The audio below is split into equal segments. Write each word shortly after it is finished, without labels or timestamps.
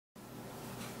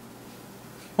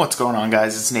What's going on,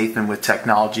 guys? It's Nathan with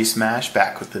Technology Smash,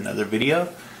 back with another video,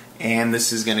 and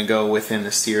this is going to go within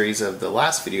the series of the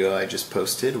last video I just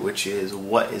posted, which is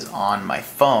what is on my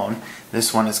phone.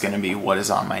 This one is going to be what is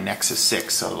on my Nexus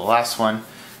 6. So the last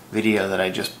video that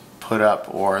I just put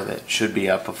up, or that should be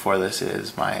up before this,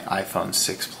 is my iPhone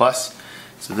 6 Plus.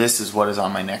 So this is what is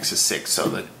on my Nexus 6, so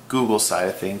the Google side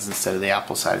of things instead of the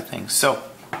Apple side of things. So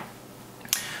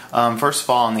first of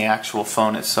all, on the actual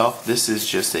phone itself, this is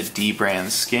just a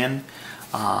D-brand skin,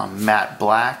 matte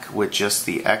black with just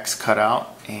the X cut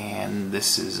out, and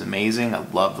this is amazing. I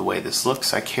love the way this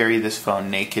looks. I carry this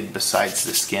phone naked besides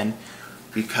the skin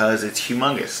because it's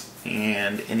humongous,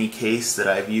 and any case that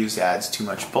I've used adds too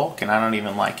much bulk, and I don't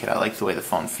even like it. I like the way the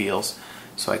phone feels,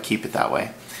 so I keep it that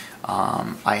way.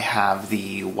 I have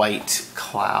the white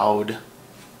cloud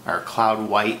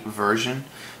white version,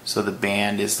 so the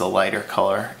band is the lighter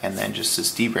color, and then just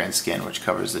this D-brand skin, which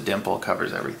covers the dimple,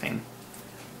 covers everything.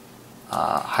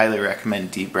 Highly recommend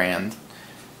D-brand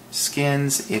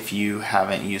skins if you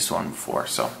haven't used one before.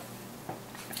 So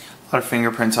a lot of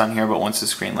fingerprints on here, but once the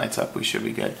screen lights up, we should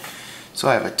be good. So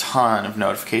I have a ton of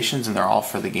notifications, and they're all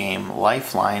for the game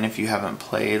Lifeline. If you haven't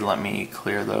played, let me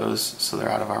clear those so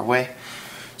they're out of our way.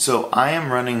 So I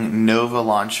am running Nova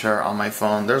Launcher on my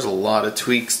phone. There's a lot of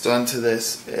tweaks done to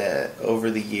this over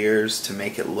the years to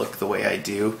make it look the way I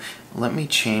do. Let me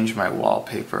change my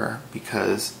wallpaper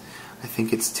because I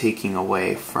think it's taking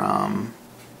away from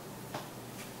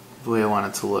the way I want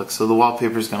it to look. So the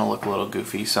wallpaper is going to look a little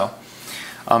goofy. So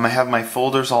I have my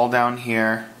folders all down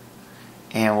here,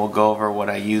 and we'll go over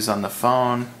what I use on the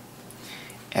phone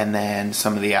and then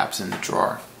some of the apps in the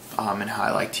drawer and how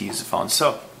I like to use the phone.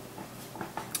 So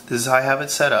this is how I have it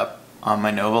set up on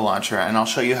my Nova Launcher, and I'll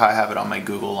show you how I have it on my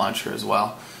Google Launcher as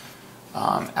well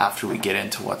after we get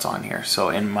into what's on here. So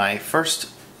in my first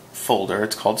folder,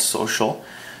 it's called Social.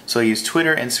 So I use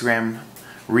Twitter, Instagram,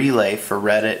 Relay for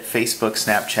Reddit, Facebook,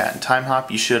 Snapchat, and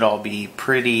TimeHop. You should all be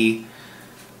pretty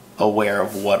aware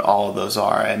of what all of those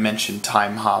are. I mentioned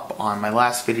TimeHop on my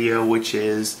last video, which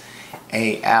is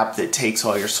an app that takes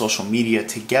all your social media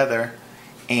together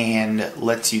and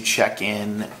lets you check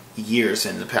in years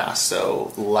in the past.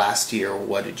 So last year,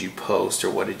 what did you post, or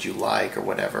what did you like, or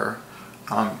whatever,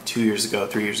 2 years ago,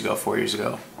 3 years ago, 4 years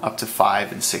ago, up to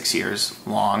 5 and 6 years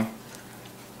long.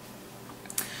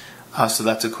 So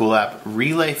that's a cool app.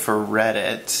 Relay for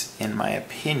Reddit, in my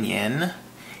opinion,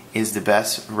 is the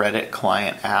best Reddit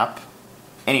client app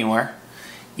anywhere,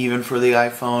 even for the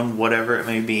iPhone, whatever it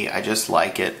may be. I just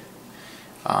like it.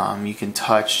 You can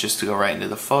touch just to go right into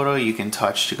the photo. You can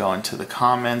touch to go into the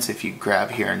comments. If you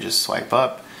grab here and just swipe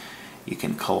up, you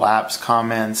can collapse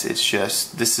comments. It's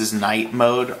just, this is night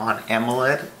mode on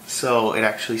AMOLED, so it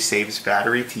actually saves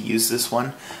battery to use this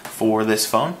one for this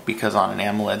phone, because on an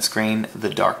AMOLED screen, the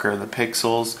darker the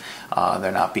pixels,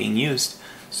 they're not being used.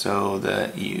 So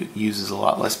it uses a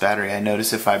lot less battery. I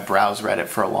notice if I browse Reddit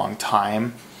for a long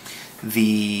time,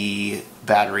 the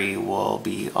battery will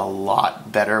be a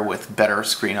lot better with better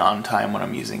screen on time when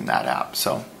I'm using that app.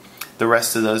 So the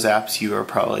rest of those apps you are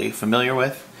probably familiar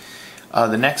with.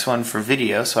 The next one for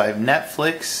video, so I have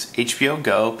Netflix, HBO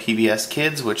Go, PBS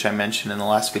Kids, which I mentioned in the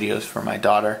last videos for my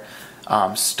daughter,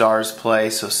 Stars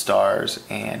Play, so Stars,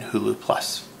 and Hulu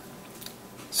Plus.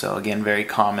 So again, very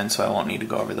common, so I won't need to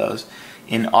go over those.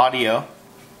 In audio,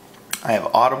 I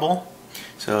have Audible,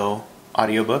 so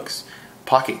audiobooks,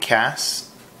 Pocket Casts,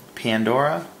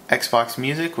 Pandora, Xbox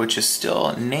Music, which is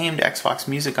still named Xbox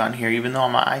Music on here, even though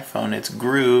on my iPhone it's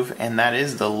Groove, and that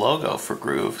is the logo for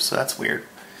Groove, so that's weird.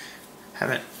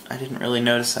 I didn't really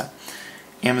notice that.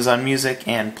 Amazon Music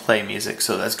and Play Music,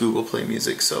 so that's Google Play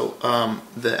Music. So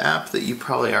the app that you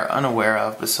probably are unaware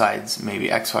of, besides maybe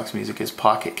Xbox Music, is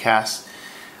Pocket Casts.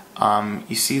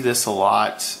 You see this a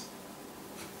lot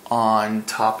on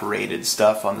top-rated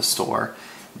stuff on the store.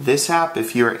 This app,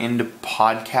 if you're into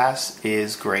podcasts,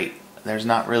 is great. There's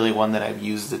not really one that I've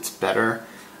used that's better.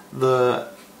 The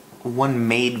one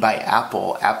made by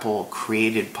Apple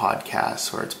created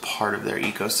podcasts, or it's part of their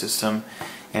ecosystem,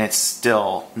 and it's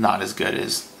still not as good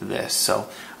as this. So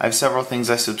I have several things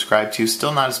I subscribe to,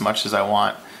 still not as much as I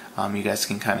want. You guys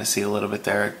can kind of see a little bit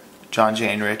there. John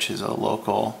Jay and Rich is a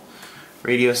local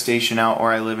radio station out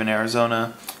where I live in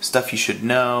Arizona. Stuff you should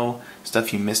know,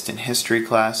 stuff you missed in history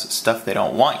class, stuff they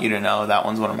don't want you to know. That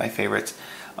one's one of my favorites.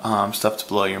 Stuff to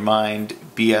blow your mind.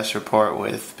 BS Report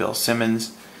with Bill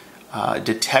Simmons.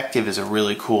 Detective is a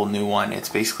really cool new one. It's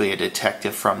basically a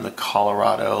detective from the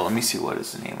Colorado, let me see, what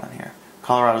is the name on here?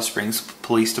 Colorado Springs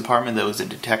Police Department that was a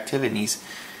detective, and he's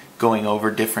going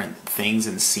over different things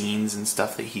and scenes and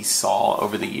stuff that he saw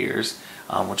over the years.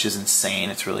 which is insane.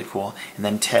 It's really cool. And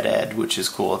then TED Ed, which is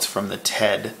cool. It's from the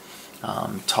TED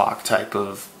talk type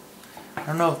of, I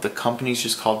don't know if the company's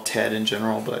just called TED in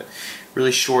general, but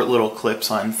really short little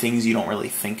clips on things you don't really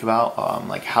think about,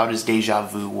 like how does deja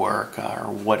vu work,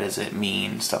 or what does it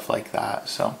mean, stuff like that.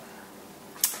 So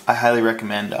I highly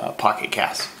recommend Pocket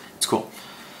Cast. It's cool.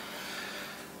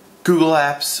 Google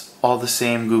Apps, all the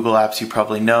same Google Apps you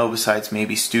probably know, besides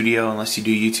maybe Studio, unless you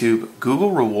do YouTube.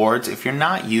 Google Rewards, if you're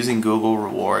not using Google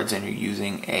Rewards and you're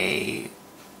using a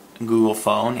Google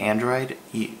phone, Android,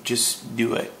 you just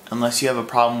do it. Unless you have a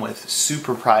problem with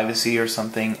super privacy or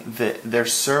something,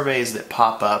 there's surveys that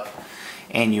pop up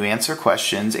and you answer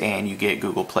questions and you get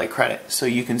Google Play credit. So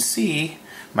you can see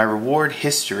my reward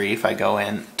history. If I go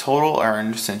in, total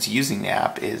earned since using the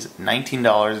app is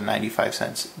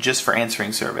 $19.95 just for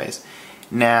answering surveys.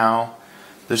 Now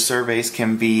the surveys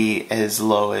can be as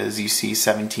low as, you see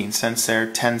 17 cents there,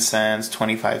 10 cents,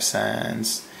 25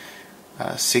 cents,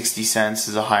 60 cents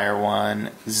is a higher one,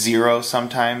 0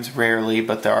 sometimes, rarely,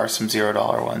 but there are some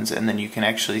 $0 ones, and then you can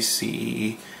actually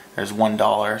see there's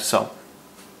 $1. So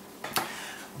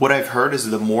what I've heard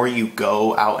is the more you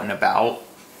go out and about,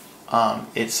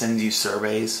 it sends you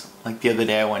surveys. Like the other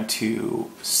day I went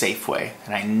to Safeway,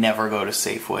 and I never go to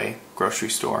Safeway grocery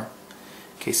store,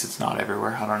 in case it's not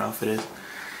everywhere, I don't know if it is.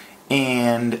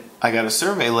 And I got a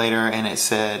survey later and it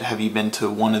said, have you been to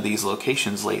one of these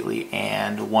locations lately?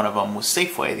 And one of them was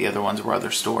Safeway, the other ones were other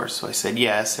stores. So I said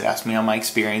yes. It asked me how my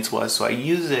experience was, so I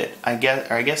use it, I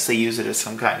guess they use it as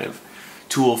some kind of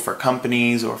tool for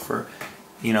companies or for,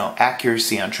 you know,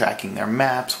 accuracy on tracking their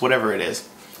maps, whatever it is.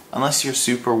 Unless you're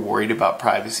super worried about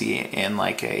privacy in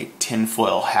like a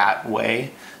tinfoil hat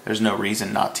way, there's no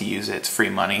reason not to use it. It's free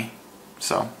money,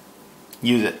 so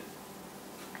use it.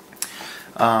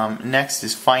 Next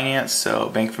is finance, so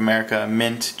Bank of America,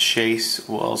 Mint, Chase,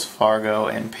 Wells Fargo,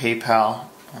 and PayPal.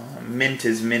 Mint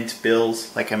is Mint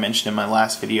Bills, like I mentioned in my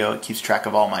last video. It keeps track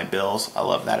of all my bills. I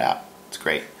love that app. It's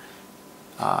great.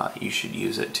 You should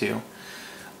use it too.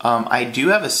 I do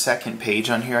have a second page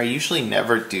on here. I usually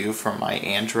never do for my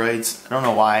Androids. I don't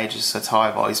know why, just that's how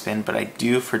I've always been, but I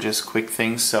do for just quick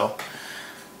things. So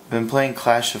I've been playing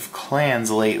Clash of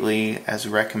Clans lately as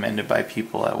recommended by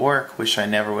people at work. Wish I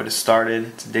never would have started.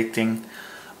 It's addicting.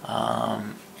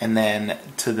 And then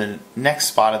to the next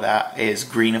spot of that is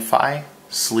Greenify,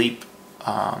 sleep,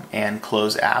 and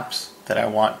close apps that I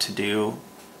want to do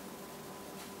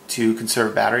to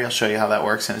conserve battery. I'll show you how that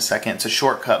works in a second. It's a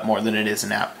shortcut more than it is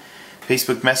an app.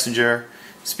 Facebook Messenger,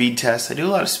 speed tests. I do a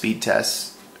lot of speed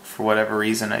tests for whatever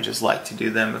reason. I just like to do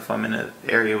them if I'm in an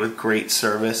area with great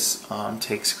service.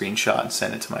 Take a screenshot and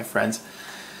send it to my friends.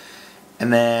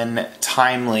 And then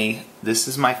Timely. This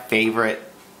is my favorite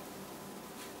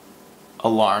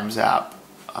alarms app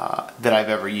that I've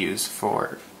ever used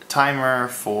for timer,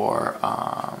 for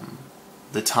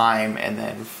the time, and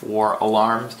then for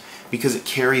alarms, because it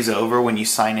carries over when you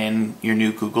sign in your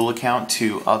new Google account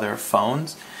to other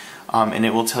phones, and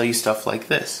it will tell you stuff like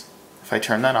this. If I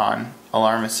turn that on,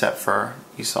 alarm is set for,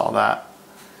 you saw that,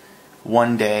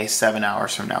 1 day, 7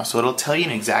 hours from now. So it'll tell you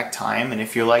an exact time, and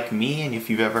if you're like me and if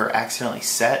you've ever accidentally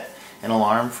set an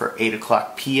alarm for 8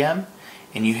 o'clock p.m.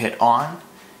 and you hit on,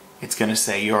 it's going to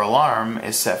say your alarm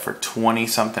is set for 20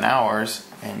 something hours,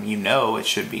 and you know it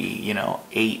should be,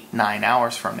 8, 9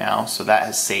 hours from now. So that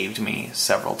has saved me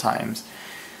several times.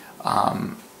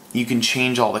 You can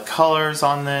change all the colors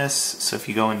on this. So if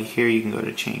you go into here, you can go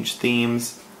to change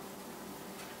themes,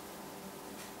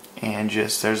 and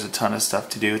just there's a ton of stuff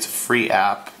to do. It's a free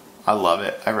app. I love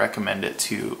it. I recommend it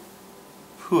to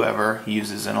whoever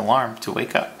uses an alarm to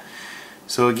wake up.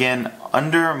 So again,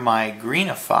 under my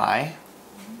Greenify,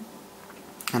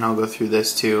 and I'll go through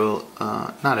this too,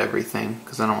 not everything,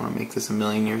 because I don't want to make this a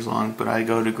million years long, but I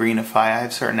go to Greenify. I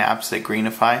have certain apps that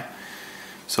Greenify.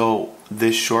 So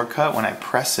this shortcut, when I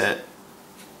press it,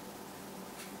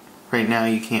 right now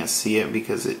you can't see it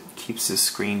because it keeps the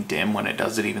screen dim when it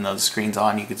does it, even though the screen's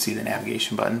on. You can see the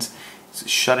navigation buttons. It's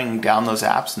shutting down those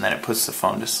apps, and then it puts the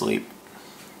phone to sleep.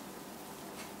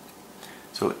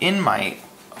 So in my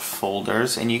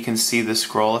folders, and you can see the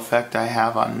scroll effect I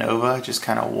have on Nova, it just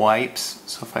kind of wipes.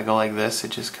 So if I go like this, it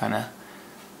just kind of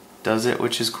does it,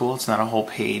 which is cool. It's not a whole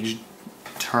page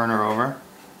turner over.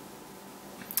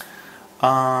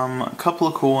 A couple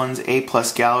of cool ones. A+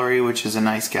 Gallery, which is a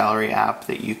nice gallery app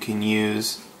that you can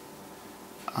use.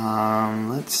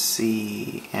 Let's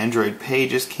see, Android Pay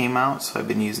just came out, so I've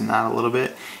been using that a little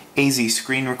bit. AZ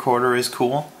Screen Recorder is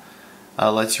cool.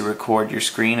 Lets you record your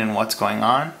screen and what's going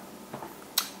on.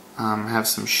 Have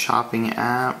some shopping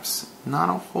apps. Not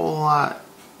a whole lot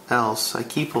else. I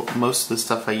keep most of the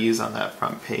stuff I use on that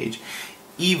front page.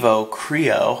 Evo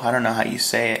Creo, I don't know how you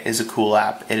say it, is a cool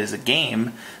app. It is a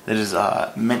game that is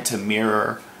meant to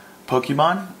mirror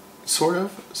Pokemon, sort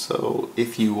of. So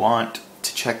if you want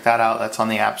to check that out, that's on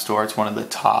the App Store. It's one of the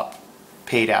top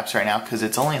paid apps right now because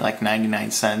it's only like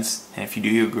 99 cents. And if you do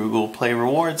your Google Play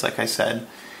rewards, like I said,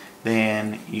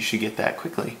 then you should get that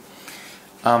quickly.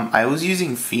 I was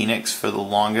using Phoenix for the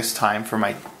longest time for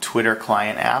my Twitter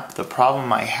client app. The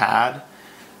problem I had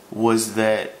was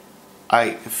that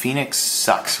Phoenix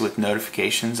sucks with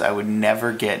notifications. I would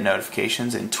never get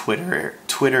notifications, and Twitter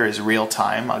is real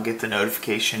time. I'll get the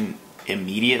notification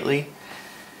immediately.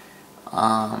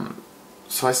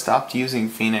 So I stopped using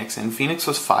Phoenix, and Phoenix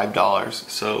was $5.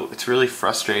 So it's really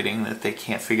frustrating that they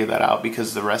can't figure that out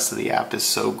because the rest of the app is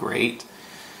so great.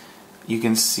 You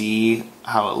can see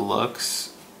how it looks.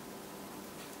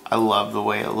 I love the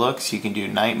way it looks. You can do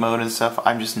night mode and stuff.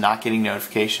 I'm just not getting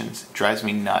notifications. It drives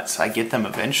me nuts. I get them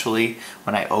eventually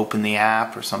when I open the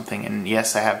app or something, and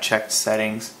yes, I have checked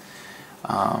settings,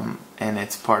 and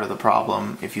it's part of the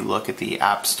problem. If you look at the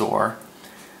App Store,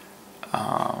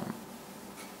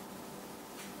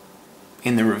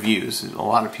 in the reviews, a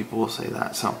lot of people will say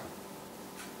that. So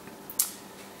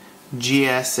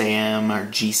GSAM or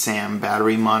GSAM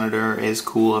battery monitor is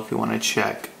cool if you want to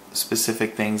check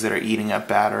specific things that are eating up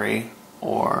battery,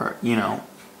 or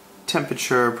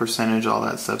temperature, percentage, all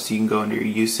that stuff, so you can go into your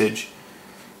usage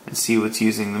and see what's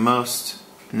using the most,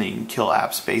 and then you can kill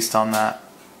apps based on that.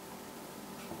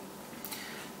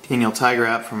 Daniel Tiger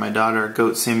app for my daughter.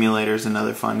 Goat Simulator is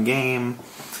another fun game.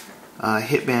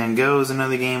 Hitman Go is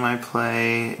another game I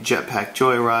play. Jetpack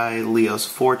Joyride, Leo's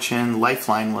Fortune.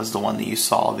 Lifeline was the one that you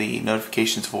saw the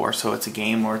notifications for. So it's a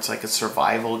game where it's like a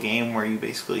survival game where you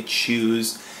basically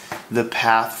choose the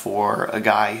path for a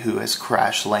guy who has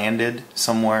crash landed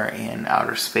somewhere in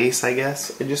outer space, I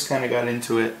guess. I just kind of got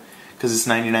into it because it's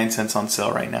 99 cents on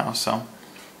sale right now, so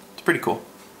it's pretty cool.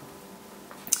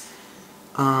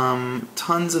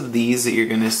 Tons of these that you're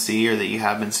going to see or that you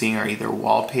have been seeing are either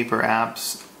wallpaper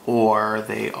apps or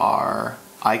they are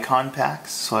icon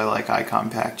packs. So I like icon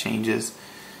pack changes,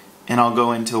 and I'll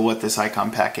go into what this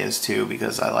icon pack is too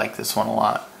because I like this one a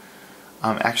lot.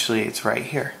 Actually, it's right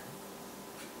here.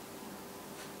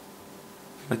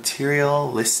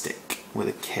 Materialistic with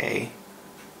a K,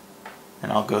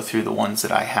 and I'll go through the ones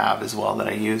that I have as well that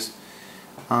I use.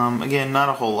 Again, not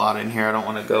a whole lot in here. I don't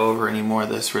want to go over any more of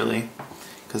this really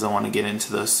because I want to get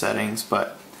into those settings,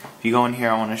 but if you go in here,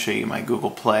 I want to show you my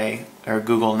Google Play or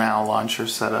Google Now launcher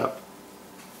setup.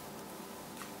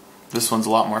 This one's a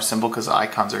lot more simple because the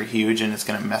icons are huge and it's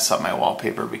going to mess up my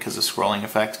wallpaper because of scrolling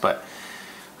effects, but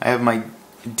I have my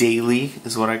daily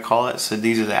is what I call it. So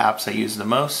these are the apps I use the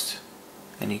most,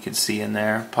 and you can see in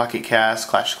there Pocket Cast,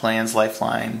 Clash of Clans,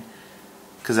 Lifeline,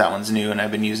 because that one's new and I've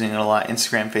been using it a lot.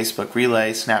 Instagram, Facebook,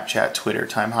 Relay, Snapchat, Twitter,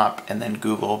 TimeHop, and then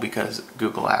Google because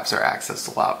Google apps are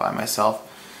accessed a lot by myself.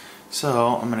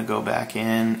 So I'm going to go back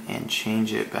in and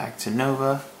change it back to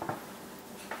Nova,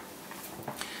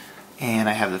 and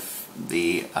I have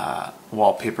the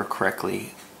wallpaper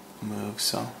correctly moved.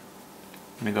 So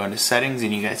I'm going to go into settings,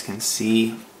 and you guys can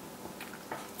see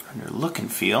under look and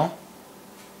feel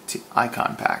to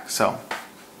icon pack. So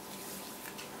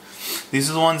these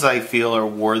are the ones I feel are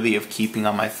worthy of keeping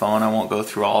on my phone. I won't go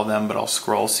through all of them, but I'll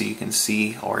scroll so you can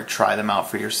see or try them out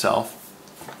for yourself.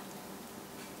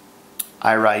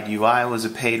 iRide UI was a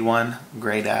paid one.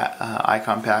 Great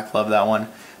icon pack. Love that one.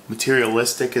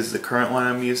 Materialistic is the current one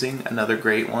I'm using. Another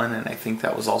great one, and I think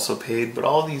that was also paid. But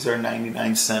all these are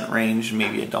 99-cent range,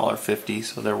 maybe $1.50,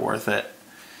 so they're worth it.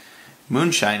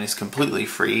 Moonshine is completely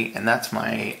free, and that's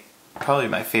probably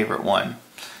my favorite one.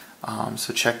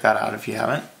 So check that out if you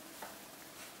haven't.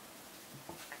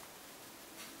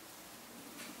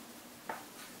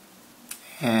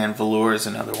 And Velour is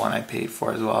another one I paid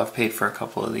for as well. I've paid for a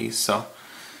couple of these. So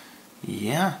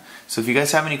yeah. So if you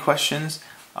guys have any questions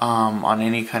on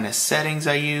any kind of settings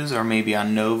I use, or maybe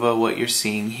on Nova, what you're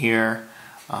seeing here,